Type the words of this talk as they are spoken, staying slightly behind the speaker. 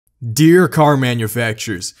Dear car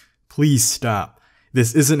manufacturers, please stop.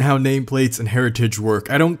 This isn't how nameplates and heritage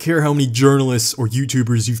work. I don't care how many journalists or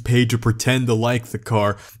YouTubers you've paid to pretend to like the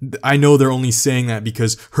car. I know they're only saying that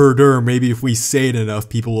because maybe if we say it enough,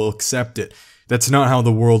 people will accept it. That's not how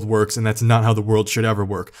the world works, and that's not how the world should ever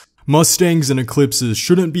work. Mustangs and Eclipses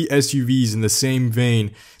shouldn't be SUVs in the same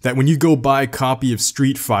vein that when you go buy a copy of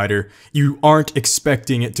Street Fighter, you aren't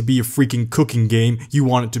expecting it to be a freaking cooking game, you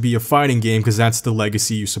want it to be a fighting game because that's the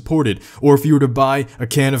legacy you supported. Or if you were to buy a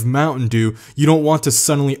can of Mountain Dew, you don't want to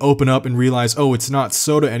suddenly open up and realize, oh, it's not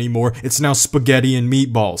soda anymore, it's now spaghetti and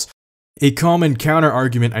meatballs. A common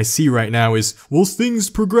counter-argument I see right now is, well,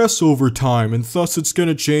 things progress over time, and thus it's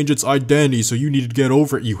gonna change its identity, so you need to get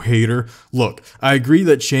over it, you hater. Look, I agree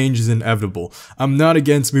that change is inevitable. I'm not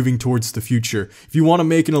against moving towards the future. If you want to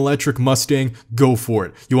make an electric Mustang, go for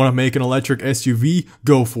it. You want to make an electric SUV,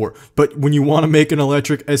 go for it. But when you want to make an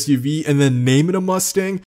electric SUV and then name it a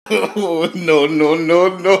Mustang, oh,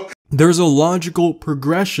 no. There's a logical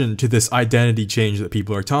progression to this identity change that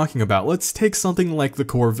people are talking about. Let's take something like the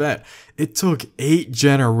Corvette. It took 8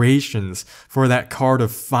 generations for that car to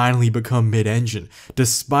finally become mid-engine,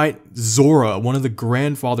 despite Zora, one of the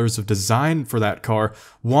grandfathers of design for that car,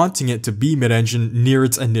 wanting it to be mid-engine near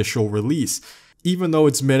its initial release. Even though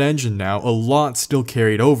it's mid-engine now, a lot still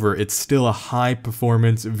carried over. It's still a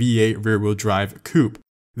high-performance V8 rear-wheel drive coupe.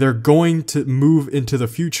 They're going to move into the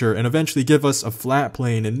future and eventually give us a flat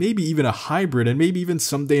plane and maybe even a hybrid and maybe even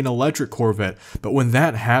someday an electric Corvette. But when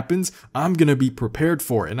that happens, I'm going to be prepared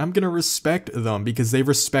for it and I'm going to respect them because they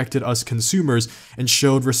respected us consumers and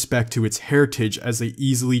showed respect to its heritage as they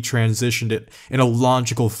easily transitioned it in a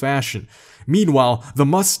logical fashion. Meanwhile, the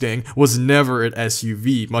Mustang was never an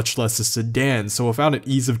SUV, much less a sedan, so without an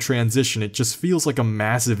ease of transition, it just feels like a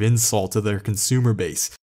massive insult to their consumer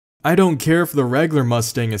base. I don't care if the regular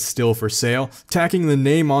Mustang is still for sale, tacking the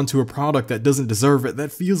name onto a product that doesn't deserve it,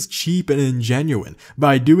 that feels cheap and ingenuine.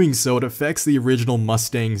 By doing so, it affects the original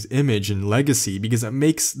Mustang's image and legacy because it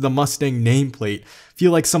makes the Mustang nameplate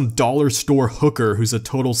feel like some dollar store hooker who's a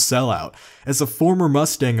total sellout. As a former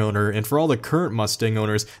Mustang owner, and for all the current Mustang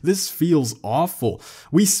owners, this feels awful.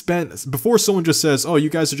 Before someone just says, oh, you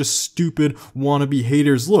guys are just stupid wannabe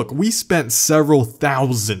haters, look, we spent several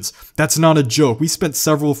thousands. That's not a joke. We spent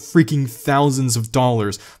several freaking thousands of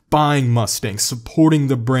dollars buying Mustangs, supporting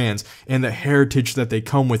the brands, and the heritage that they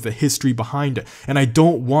come with, the history behind it. And I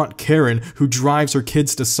don't want Karen, who drives her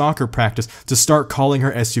kids to soccer practice, to start calling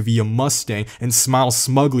her SUV a Mustang and smile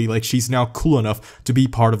smugly like she's now cool enough to be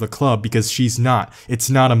part of the club, because she's not. It's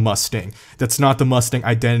not a Mustang. That's not the Mustang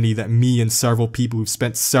identity that me and several people who've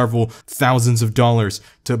spent several thousands of dollars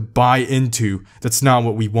to buy into. That's not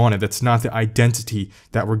what we wanted. That's not the identity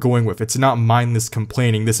that we're going with. It's not mindless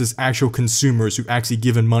complaining. This is actual consumers who've actually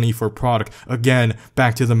given money for a product. Again,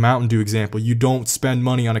 back to the Mountain Dew example. You don't spend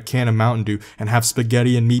money on a can of Mountain Dew and have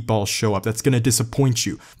spaghetti and meatballs show up. That's gonna disappoint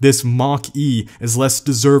you. This Mach E is less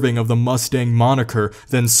deserving of the Mustang moniker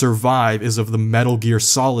than Survive is of the Metal Gear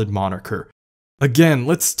Solid moniker. Again,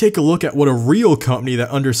 let's take a look at what a real company that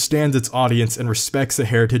understands its audience and respects the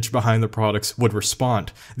heritage behind the products would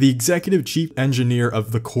respond. The executive chief engineer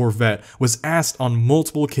of the Corvette was asked on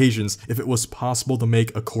multiple occasions if it was possible to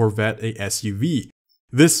make a Corvette a SUV.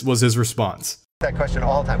 This was his response. That question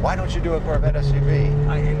all the time. Why don't you do a Corvette SUV?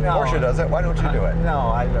 Porsche does it. Why don't you do it? No,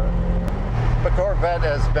 I don't. But Corvette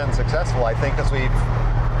has been successful, I think, because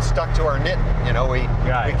we've stuck to our knitting. You know, we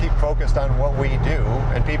keep focused on what we do,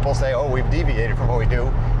 and people say, oh, we've deviated from what we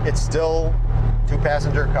do. It's still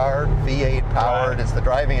 2-passenger car, V8 powered. It's the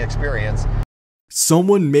driving experience.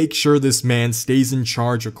 Someone make sure this man stays in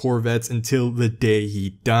charge of Corvettes until the day he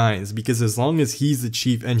dies, because as long as he's the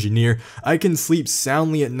chief engineer, I can sleep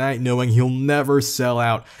soundly at night knowing he'll never sell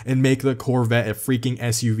out and make the Corvette a freaking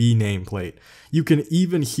SUV nameplate. You can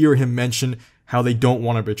even hear him mention how they don't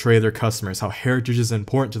want to betray their customers, how heritage is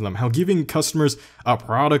important to them, how giving customers a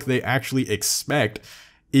product they actually expect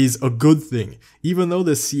is a good thing. Even though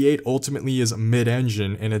the C8 ultimately is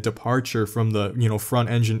mid-engine and a departure from the, front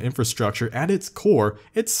engine infrastructure, at its core,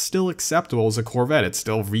 it's still acceptable as a Corvette. It's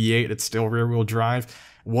still V8, it's still rear-wheel drive,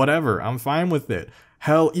 whatever, I'm fine with it.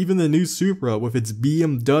 Hell, even the new Supra with its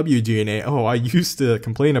BMW DNA, oh, I used to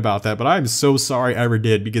complain about that, but I'm so sorry I ever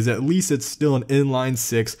did, because at least it's still an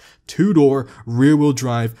inline-six, 2-door, rear-wheel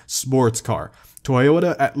drive sports car.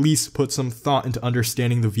 Toyota at least put some thought into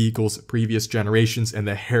understanding the vehicle's previous generations and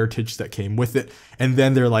the heritage that came with it, and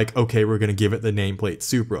then they're like, okay, we're gonna give it the nameplate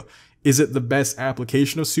Supra. Is it the best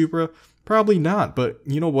application of Supra? Probably not, but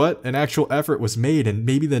you know what? An actual effort was made, and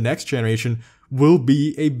maybe the next generation will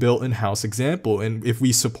be a built-in-house example. And if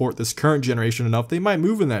we support this current generation enough, they might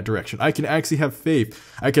move in that direction. I can actually have faith.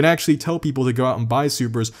 I can actually tell people to go out and buy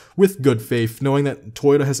Supras with good faith, knowing that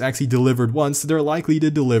Toyota has actually delivered once, they're likely to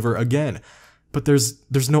deliver again. But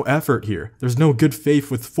there's no effort here. There's no good faith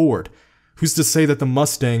with Ford. Who's to say that the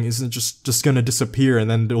Mustang isn't just gonna disappear and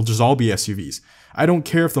then it'll just all be SUVs? I don't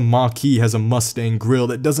care if the Mach E has a Mustang grille,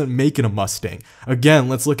 that doesn't make it a Mustang. Again,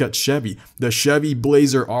 let's look at Chevy. The Chevy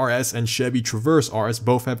Blazer RS and Chevy Traverse RS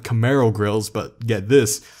both have Camaro grills, but get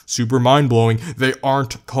this, super mind-blowing, they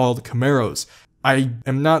aren't called Camaros. I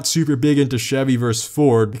am not super big into Chevy versus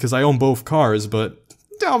Ford because I own both cars, but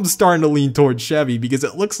I'm starting to lean towards Chevy because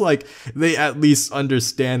it looks like they at least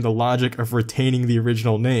understand the logic of retaining the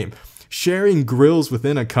original name. Sharing grills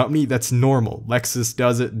within a company, that's normal. Lexus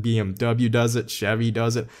does it, BMW does it, Chevy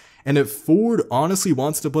does it. And if Ford honestly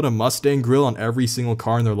wants to put a Mustang grill on every single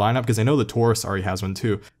car in their lineup, because I know the Taurus already has one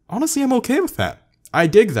too, honestly, I'm okay with that. I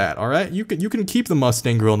dig that, alright? You can keep the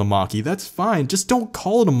Mustang grill in the Mach E, that's fine, just don't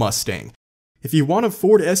call it a Mustang. If you want a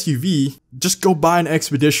Ford SUV, just go buy an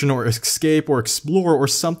Expedition or Escape or Explorer or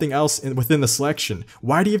something else within the selection.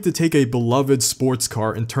 Why do you have to take a beloved sports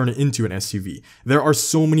car and turn it into an SUV? There are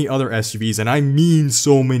so many other SUVs, and I mean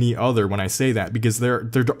so many other when I say that, because they're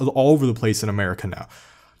all over the place in America now.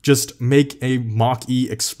 Just make a Mach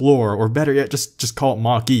E Explorer, or better yet, just call it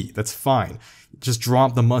Mach E. That's fine. Just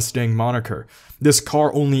drop the Mustang moniker. This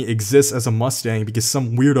car only exists as a Mustang because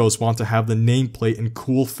some weirdos want to have the nameplate and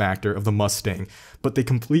cool factor of the Mustang, but they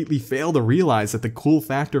completely fail to realize that the cool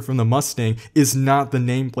factor from the Mustang is not the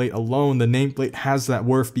nameplate alone. The nameplate has that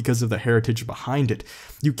worth because of the heritage behind it.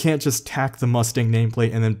 You can't just tack the Mustang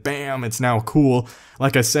nameplate and then bam, it's now cool.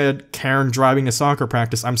 Like I said, Karen driving a soccer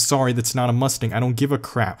practice, I'm sorry, that's not a Mustang. I don't give a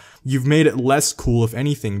crap. You've made it less cool, if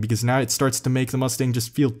anything, because now it starts to make the Mustang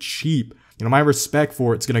just feel cheap. You know, my respect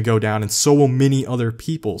for it's going to go down, and so will many other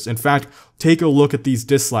people's. In fact, take a look at these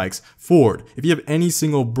dislikes. Ford, if you have any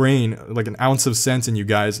single brain, like an ounce of sense in you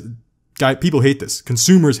guys, people hate this.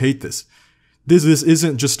 Consumers hate this. This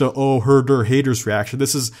isn't just a, oh, herder haters reaction.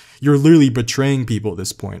 This is, you're literally betraying people at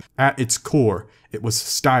this point. At its core, it was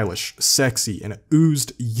stylish, sexy, and it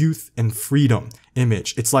oozed youth and freedom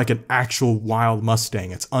image. It's like an actual wild Mustang.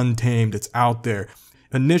 It's untamed. It's out there.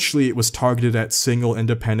 Initially, it was targeted at single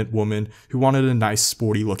independent women who wanted a nice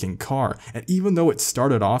sporty looking car. And even though it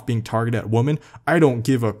started off being targeted at women, I don't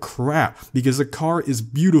give a crap because the car is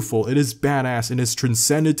beautiful, it is badass, and it's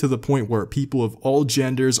transcended to the point where people of all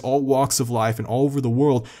genders, all walks of life, and all over the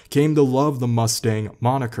world came to love the Mustang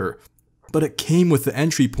moniker. But it came with the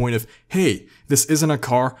entry point of, hey, this isn't a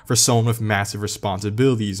car for someone with massive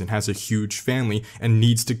responsibilities and has a huge family and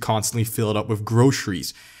needs to constantly fill it up with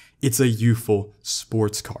groceries. It's a youthful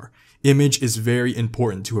sports car. Image is very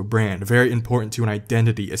important to a brand, very important to an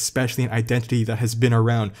identity, especially an identity that has been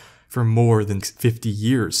around for more than 50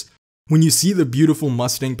 years. When you see the beautiful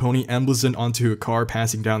Mustang pony emblazoned onto a car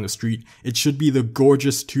passing down the street, it should be the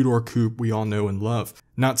gorgeous two-door coupe we all know and love,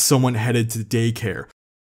 not someone headed to daycare.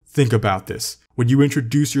 Think about this. When you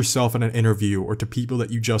introduce yourself in an interview or to people that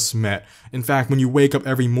you just met, in fact, when you wake up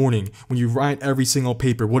every morning, when you write every single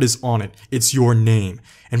paper, what is on it? It's your name.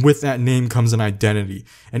 And with that name comes an identity.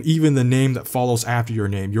 And even the name that follows after your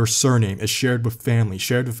name, your surname, is shared with family,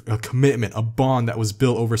 shared with a commitment, a bond that was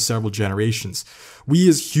built over several generations. We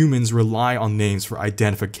as humans rely on names for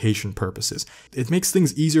identification purposes. It makes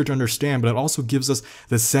things easier to understand, but it also gives us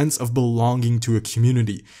the sense of belonging to a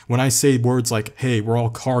community. When I say words like, hey, we're all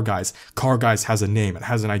car guys has a name, it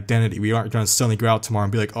has an identity. We aren't going to suddenly go out tomorrow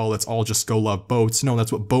and be like, oh, let's all just go love boats. No,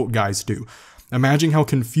 that's what boat guys do. Imagine how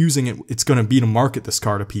confusing it's going to be to market this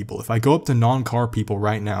car to people. If I go up to non-car people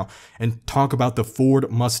right now and talk about the Ford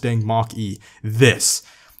Mustang Mach E, that's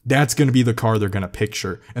going to be the car they're going to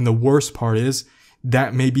picture. And the worst part is,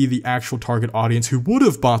 that may be the actual target audience who would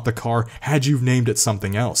have bought the car had you named it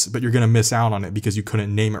something else, but you're going to miss out on it because you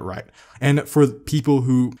couldn't name it right. And for people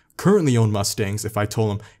who currently own Mustangs, if I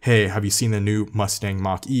told them, hey, have you seen the new Mustang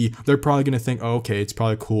Mach E? They're probably going to think, oh, okay, it's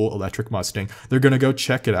probably a cool electric Mustang. They're going to go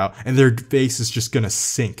check it out, and their face is just going to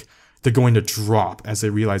sink. They're going to drop as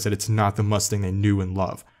they realize that it's not the Mustang they knew and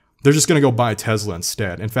love. They're just going to go buy a Tesla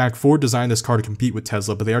instead. In fact, Ford designed this car to compete with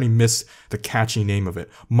Tesla, but they already missed the catchy name of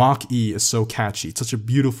it. Mach E is so catchy. It's such a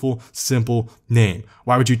beautiful, simple name.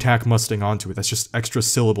 Why would you tack Mustang onto it? That's just extra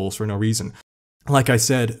syllables for no reason. Like I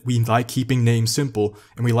said, we like keeping names simple,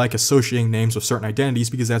 and we like associating names with certain identities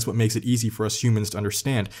because that's what makes it easy for us humans to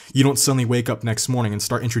understand. You don't suddenly wake up next morning and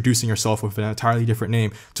start introducing yourself with an entirely different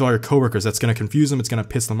name to all your coworkers. That's going to confuse them, it's going to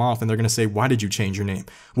piss them off, and they're going to say, why did you change your name?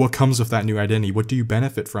 What comes with that new identity? What do you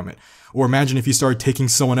benefit from it? Or imagine if you started taking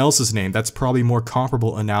someone else's name. That's probably a more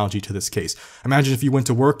comparable analogy to this case. Imagine if you went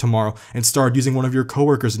to work tomorrow and started using one of your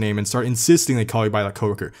coworkers' name and start insisting they call you by that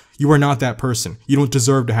coworker. You are not that person. You don't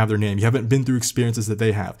deserve to have their name. You haven't been through experiences that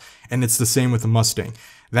they have. And it's the same with the Mustang.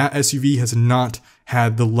 That SUV has not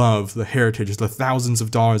had the love, the heritage, the thousands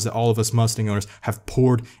of dollars that all of us Mustang owners have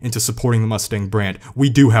poured into supporting the Mustang brand. We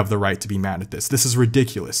do have the right to be mad at this. This is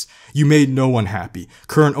ridiculous. You made no one happy.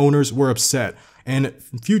 Current owners were upset. And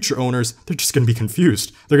future owners, they're just going to be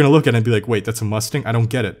confused. They're going to look at it and be like, wait, that's a Mustang? I don't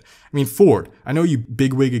get it. I mean, Ford, I know you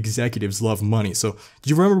bigwig executives love money, so do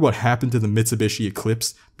you remember what happened to the Mitsubishi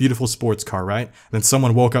Eclipse? Beautiful sports car, right? Then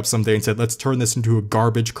someone woke up someday and said, let's turn this into a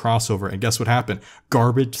garbage crossover, and guess what happened?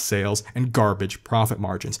 Garbage sales and garbage profit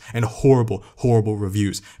margins and horrible, horrible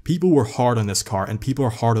reviews. People were hard on this car, and people are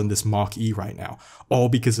hard on this Mach E right now, all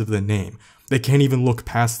because of the name. They can't even look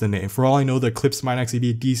past the name. For all I know, the Eclipse might actually be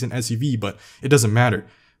a decent SUV, but it doesn't matter.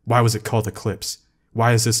 Why was it called Eclipse?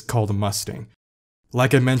 Why is this called a Mustang?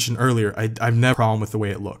 Like I mentioned earlier, I've never had a problem with the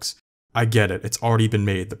way it looks. I get it. It's already been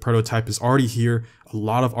made. The prototype is already here. A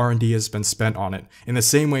lot of R&D has been spent on it. In the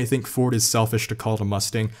same way I think Ford is selfish to call it a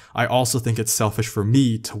Mustang, I also think it's selfish for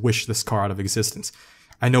me to wish this car out of existence.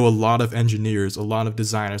 I know a lot of engineers, a lot of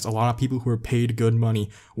designers, a lot of people who are paid good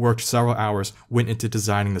money, worked several hours, went into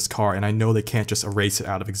designing this car, and I know they can't just erase it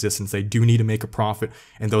out of existence. They do need to make a profit,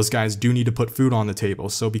 and those guys do need to put food on the table.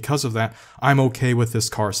 So because of that, I'm okay with this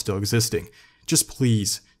car still existing. Just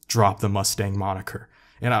please drop the Mustang moniker.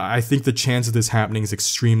 And I think the chance of this happening is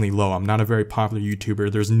extremely low. I'm not a very popular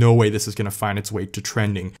YouTuber. There's no way this is going to find its way to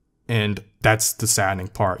trending. And that's the saddening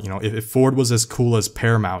part. You know, if Ford was as cool as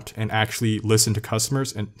Paramount and actually listened to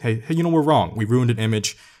customers and, hey, you know, we're wrong. We ruined an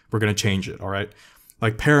image. We're going to change it. All right.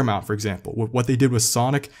 Like Paramount, for example, what they did with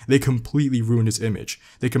Sonic, they completely ruined his image.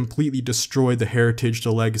 They completely destroyed the heritage,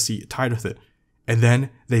 the legacy tied with it. And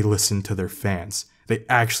then they listened to their fans. They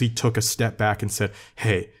actually took a step back and said,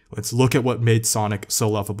 hey, let's look at what made Sonic so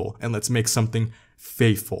lovable and let's make something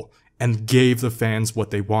faithful. And gave the fans what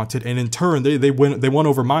they wanted, and in turn, they won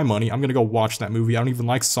over my money. I'm gonna go watch that movie. I don't even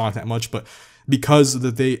like Sonic that much, but because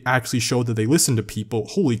that they actually showed that they listen to people,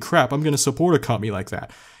 holy crap, I'm gonna support a company like that.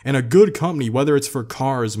 And a good company, whether it's for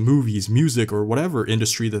cars, movies, music, or whatever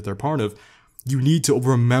industry that they're part of, you need to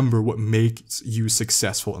remember what makes you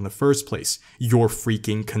successful in the first place. Your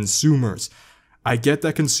freaking consumers. I get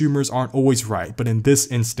that consumers aren't always right, but in this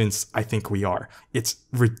instance, I think we are. It's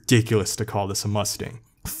ridiculous to call this a Mustang.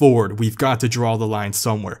 Ford, we've got to draw the line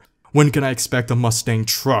somewhere. When can I expect a Mustang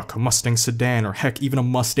truck, a Mustang sedan, or heck, even a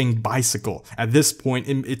Mustang bicycle? At this point,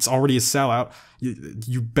 it's already a sellout.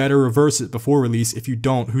 You better reverse it before release. If you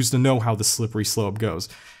don't, who's to know how the slippery slope goes?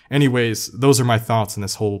 Anyways, those are my thoughts on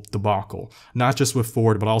this whole debacle. Not just with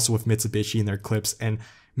Ford, but also with Mitsubishi and their Eclipse, and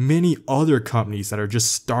many other companies that are just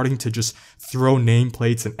starting to just throw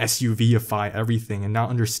nameplates and SUVify everything and not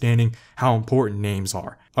understanding how important names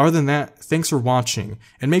are. Other than that, thanks for watching,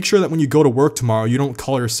 and make sure that when you go to work tomorrow, you don't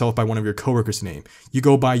call yourself by one of your coworkers' name. You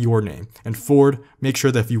go by your name. And Ford, make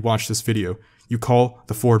sure that if you watch this video, you call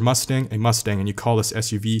the Ford Mustang a Mustang and you call this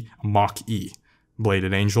SUV a Mach E.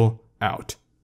 Bladed Angel, out.